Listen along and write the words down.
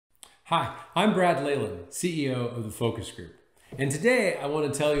Hi, I'm Brad Leyland, CEO of the Focus Group. And today I want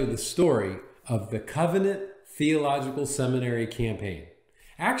to tell you the story of the Covenant Theological Seminary campaign.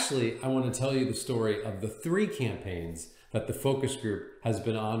 Actually, I want to tell you the story of the 3 campaigns that the Focus Group has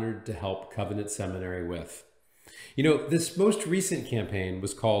been honored to help Covenant Seminary with. You know, this most recent campaign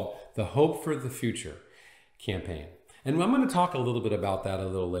was called the Hope for the Future campaign. And I'm going to talk a little bit about that a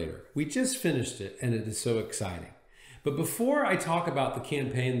little later. We just finished it and it is so exciting. But before I talk about the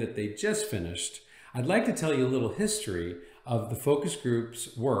campaign that they just finished, I'd like to tell you a little history of the Focus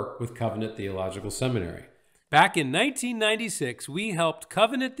Group's work with Covenant Theological Seminary. Back in 1996, we helped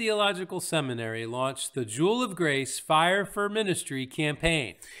Covenant Theological Seminary launch the Jewel of Grace Fire for Ministry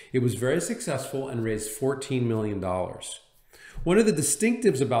campaign. It was very successful and raised $14 million. One of the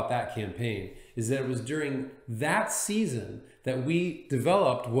distinctives about that campaign is that it was during that season that we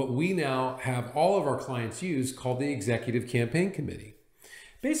developed what we now have all of our clients use called the Executive Campaign Committee.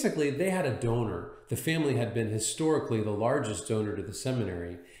 Basically, they had a donor. The family had been historically the largest donor to the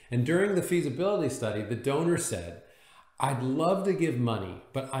seminary. And during the feasibility study, the donor said, "I'd love to give money,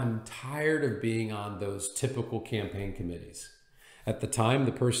 but I'm tired of being on those typical campaign committees." At the time,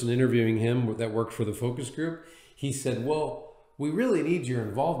 the person interviewing him that worked for the focus group, he said, "Well, we really need your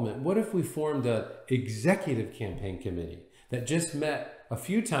involvement. What if we formed an executive campaign committee that just met a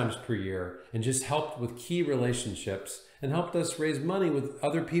few times per year and just helped with key relationships and helped us raise money with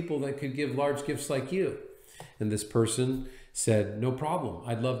other people that could give large gifts like you?" And this person said, "No problem,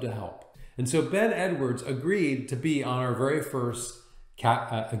 I'd love to help." And so Ben Edwards agreed to be on our very first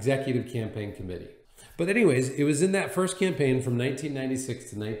executive campaign committee. But anyways, it was in that first campaign from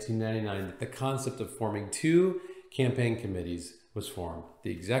 1996 to 1999 that the concept of forming 2 campaign committees was formed: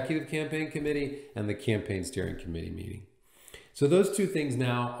 the Executive Campaign Committee and the Campaign Steering Committee meeting. So those 2 things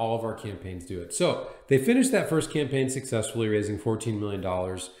now, all of our campaigns do it. So they finished that first campaign successfully, raising $14 million.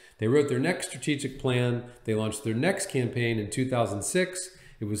 They wrote their next strategic plan. They launched their next campaign in 2006.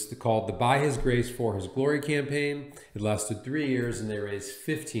 It was called the By His Grace for His Glory campaign. It lasted 3 years and they raised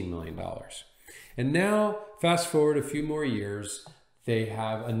 $15 million. And now, fast forward a few more years, they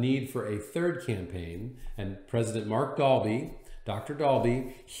have a need for a 3rd campaign, and President Mark Dalby, Dr.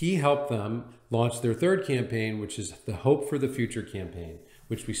 Dalby, he helped them launch their 3rd campaign, which is the Hope for the Future campaign,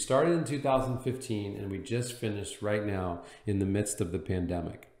 which we started in 2015 and we just finished right now in the midst of the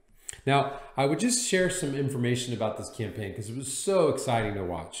pandemic. Now, I would just share some information about this campaign because it was so exciting to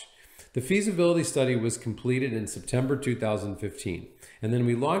watch. The feasibility study was completed in September 2015, and then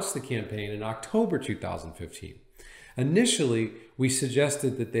we launched the campaign in October 2015. Initially, we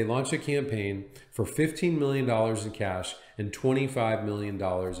suggested that they launch a campaign for $15 million in cash and $25 million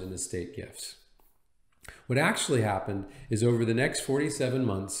in estate gifts. What actually happened is over the next 47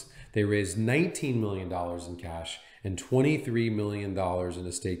 months, they raised $19 million in cash and $23 million in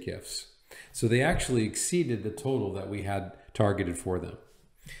estate gifts. So they actually exceeded the total that we had targeted for them.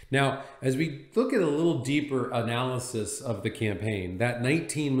 Now, as we look at a little deeper analysis of the campaign, that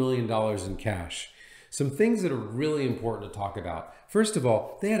 $19 million in cash, some things that are really important to talk about. First of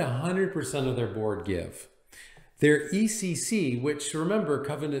all, they had 100% of their board give. Their ECC, which remember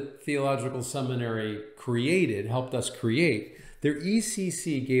Covenant Theological Seminary helped us create, their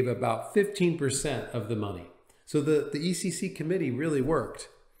ECC gave about 15% of the money. So the ECC committee really worked.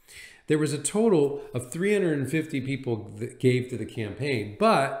 There was a total of 350 people that gave to the campaign,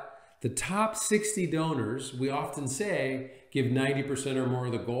 but the top 60 donors, we often say, give 90% or more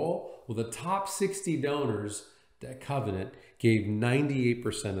of the goal. Well, the top 60 donors at Covenant gave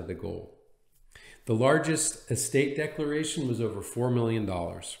 98% of the goal. The largest estate declaration was over $4 million,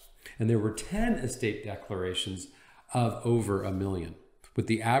 and there were 10 estate declarations of over $1 million, with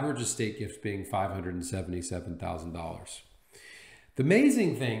the average estate gift being $577,000. The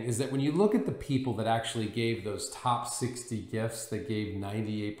amazing thing is that when you look at the people that actually gave those top 60 gifts that gave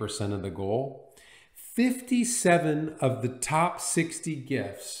 98% of the goal, 57 of the top 60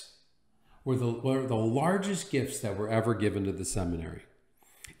 gifts were the largest gifts that were ever given to the seminary.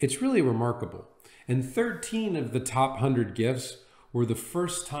 It's really remarkable. And 13 of the top 100 gifts were the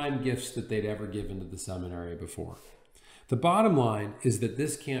first time gifts that they'd ever given to the seminary before. The bottom line is that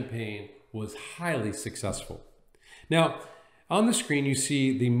this campaign was highly successful. Now, on the screen, you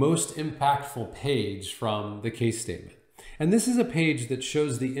see the most impactful page from the case statement. And this is a page that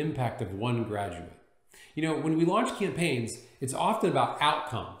shows the impact of one graduate. You know, when we launch campaigns, it's often about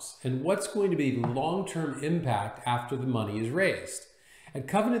outcomes and what's going to be the long-term impact after the money is raised. At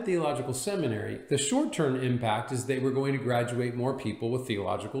Covenant Theological Seminary, the short-term impact is that we're going to graduate more people with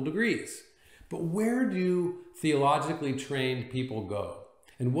theological degrees. But where do theologically trained people go?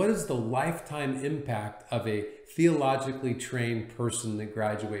 And what is the lifetime impact of a theologically trained person that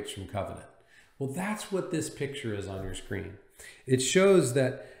graduates from Covenant? Well, that's what this picture is on your screen. It shows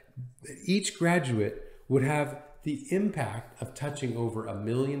that each graduate would have the impact of touching over 1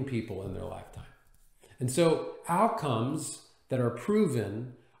 million people in their lifetime. And so outcomes that are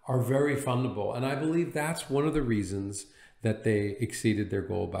proven are very fundable. And I believe that's one of the reasons that they exceeded their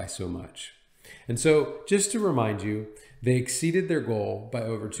goal by so much. And so just to remind you, they exceeded their goal by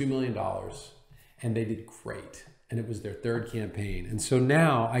over $2 million, and they did great. And it was their third campaign. And so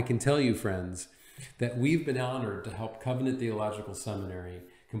now I can tell you, friends, that we've been honored to help Covenant Theological Seminary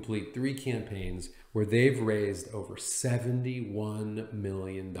complete 3 campaigns where they've raised over $71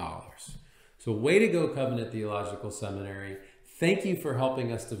 million. So way to go, Covenant Theological Seminary. Thank you for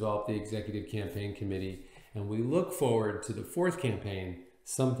helping us develop the Executive Campaign Committee, and we look forward to the 4th campaign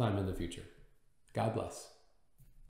sometime in the future. God bless.